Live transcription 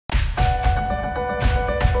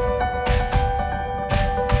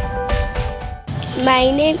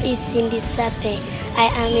My name is Cindy Sape. I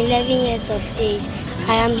am 11 years of age.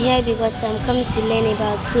 I am here because I'm coming to learn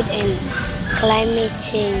about food and climate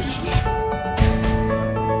change.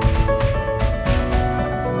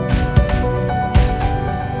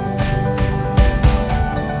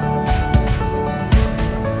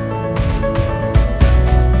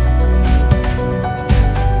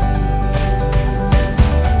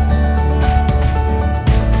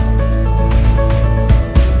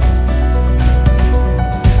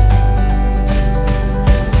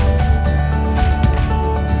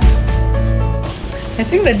 I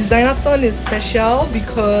think the Designathon is special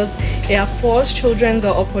because it affords children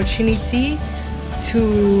the opportunity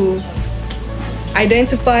to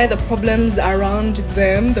identify the problems around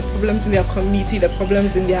them, the problems in their community, the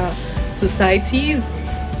problems in their societies,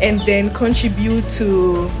 and then contribute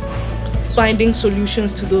to finding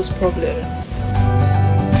solutions to those problems.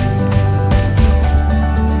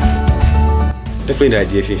 Definitely the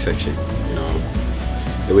ideation section,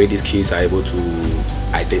 the way these kids are able to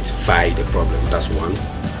identify the problem, that's one.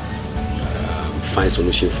 Find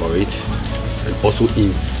solution for it, and also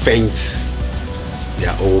invent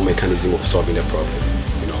their own mechanism of solving the problem.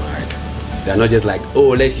 Like they're not just like, oh,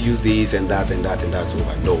 let's use this and that and that and that's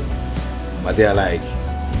over. No, but they're like,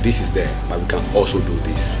 this is there, but we can also do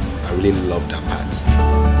this. I really love that part.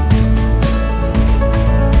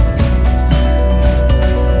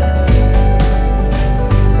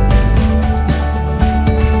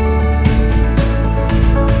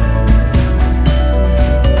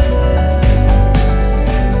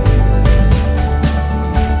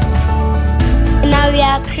 We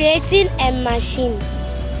are creating a machine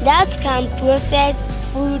that can process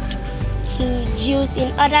food to juice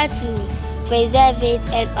in order to preserve it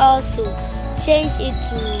and also change it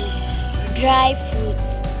to dry fruit.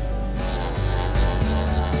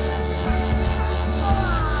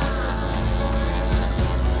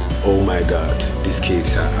 Oh my God, these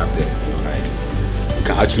kids are up there. Like you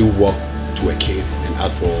can actually walk to a kid and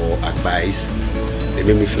ask for advice. They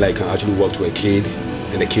make me feel like I can actually walk to a kid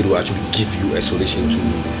and the kid will actually give you a solution to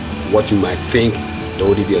what you might think there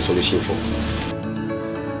would be a solution for.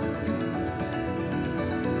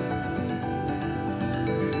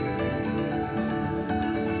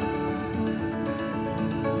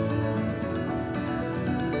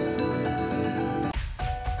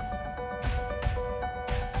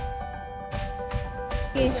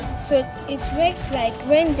 So it works like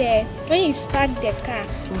when you spark the car,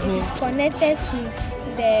 it is connected to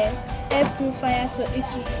the air purifier, so it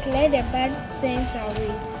will clear the bad scents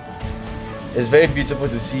away. It's very beautiful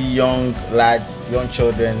to see young lads, young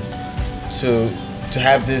children to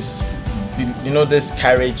have this, this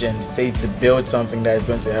courage and faith to build something that is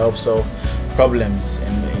going to help solve problems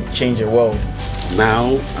and change the world.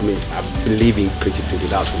 Now, I believe in creative thinking,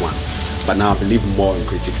 that's one. But now I believe more in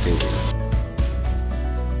creative thinking.